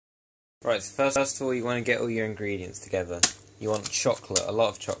Right, so first of all you want to get all your ingredients together. You want chocolate, a lot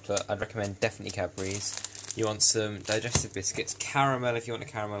of chocolate. I'd recommend definitely Cadbury's. You want some digestive biscuits, caramel if you want a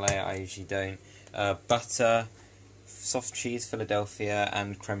caramel layer, I usually don't. Butter, soft cheese, Philadelphia,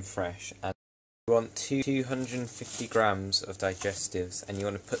 and creme fraiche. And you want 250 grams of digestives, and you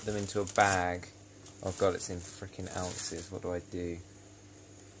want to put them into a bag. Oh god, it's in freaking ounces. What do I do?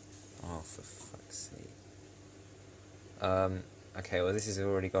 Oh, for fuck's sake. Okay, well this has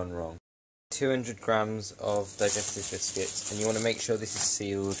already gone wrong. 200 grams of digestive biscuits, and you want to make sure this is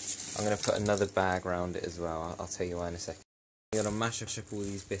sealed. I'm going to put another bag around it as well. I'll tell you why in a second. You're going to mash up all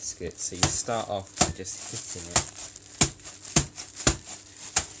these biscuits, so you start off by just hitting it,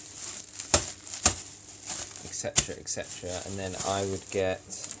 etc, etc, and then I would get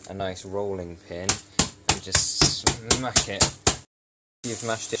a nice rolling pin and just smack it. You've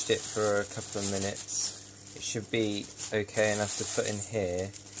mashed it for a couple of minutes. It should be okay enough to put in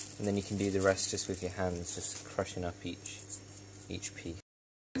here, and then you can do the rest just with your hands, just crushing up each piece.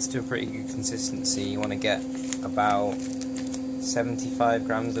 It's to a pretty good consistency. You want to get about 75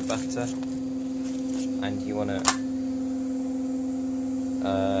 grams of butter, and you want to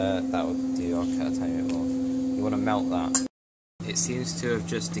that will do. I'll cut a tiny bit more. You want to melt that. It seems to have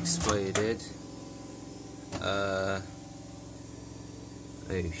just exploded. Oh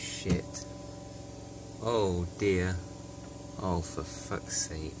shit. Oh dear. Oh, for fuck's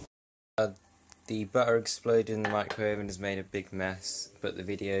sake. The butter exploded in the microwave and has made a big mess, but the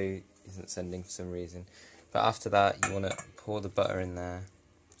video isn't sending for some reason. But after that, you want to pour the butter in there,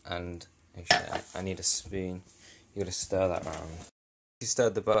 and actually, I need a spoon. You got to stir that around. You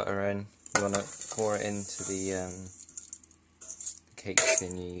stirred the butter in, you want to pour it into the cake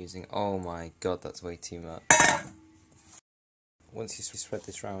tin you're using. Oh my god, that's way too much. Once you spread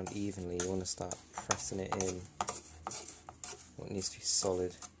this around evenly, you want to start pressing it in. It needs to be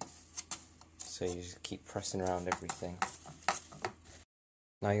solid, so you just keep pressing around everything.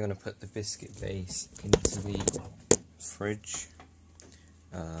 Now you want to put the biscuit base into the fridge.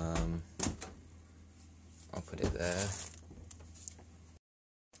 I'll put it there.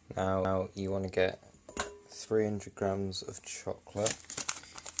 Now you want to get 300 grams of chocolate,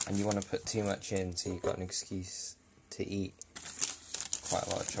 and you want to put too much in so you've got an excuse to eat quite a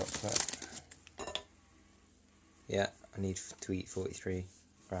lot of chocolate. Yeah, I need to eat 43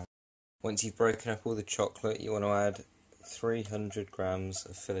 grams. Once you've broken up all the chocolate, you want to add 300 grams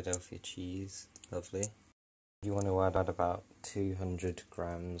of Philadelphia cheese. Lovely. You want to add about 200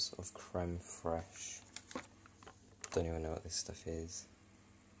 grams of creme fraiche. Don't even know what this stuff is.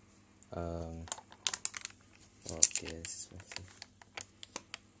 Oh dear, this is messy.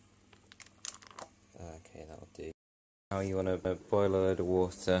 Okay, that'll do. Now you want to boil a load of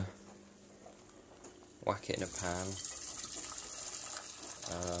water. Whack it in a pan.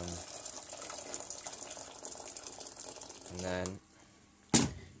 And then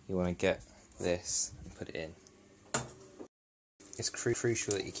you want to get this and put it in. It's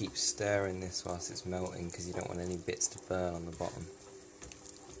crucial that you keep stirring this whilst it's melting, because you don't want any bits to burn on the bottom.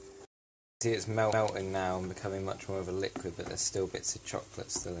 See, it's melting now and becoming much more of a liquid, but there's still bits of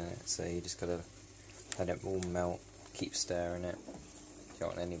chocolate still in it, so you just got to let it all melt, keep stirring it. You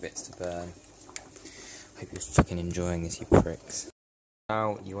don't want any bits to burn. Hope you're fucking enjoying this, you pricks.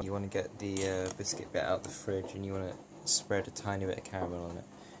 Now you want to get the biscuit bit out the fridge, and you want to spread a tiny bit of caramel on it.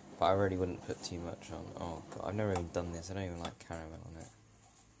 But I really wouldn't put too much on. Oh god, I've never even done this. I don't even like caramel on it.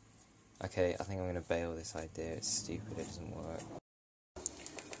 Okay, I think I'm going to bail this idea. It's stupid, it doesn't work.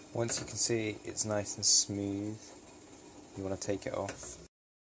 Once you can see it's nice and smooth, you want to take it off.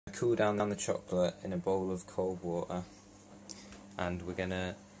 Cool down the chocolate in a bowl of cold water, and we're going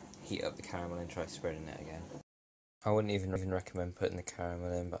to heat up the caramel and try spreading it again. I wouldn't even recommend putting the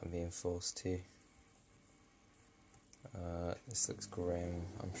caramel in, but I'm being forced to. This looks grim.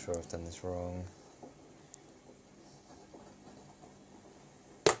 I'm sure I've done this wrong.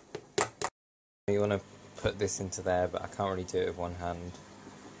 You want to put this into there, but I can't really do it with one hand.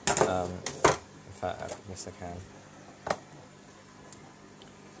 In fact, yes I can.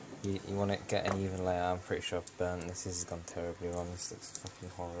 You want to get an even layer. I'm pretty sure I've burnt this. This has gone terribly wrong. This looks fucking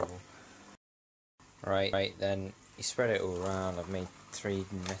horrible. Right, then you spread it all around. I've made 3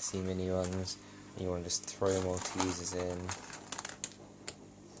 messy mini ones. You want to just throw more tweezers in.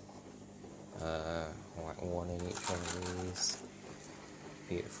 Like 1 in each one of these.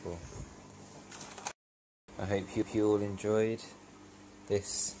 Beautiful. I hope you all enjoyed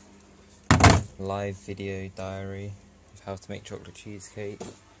this live video diary of how to make chocolate cheesecake.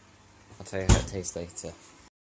 I'll tell you how it tastes later.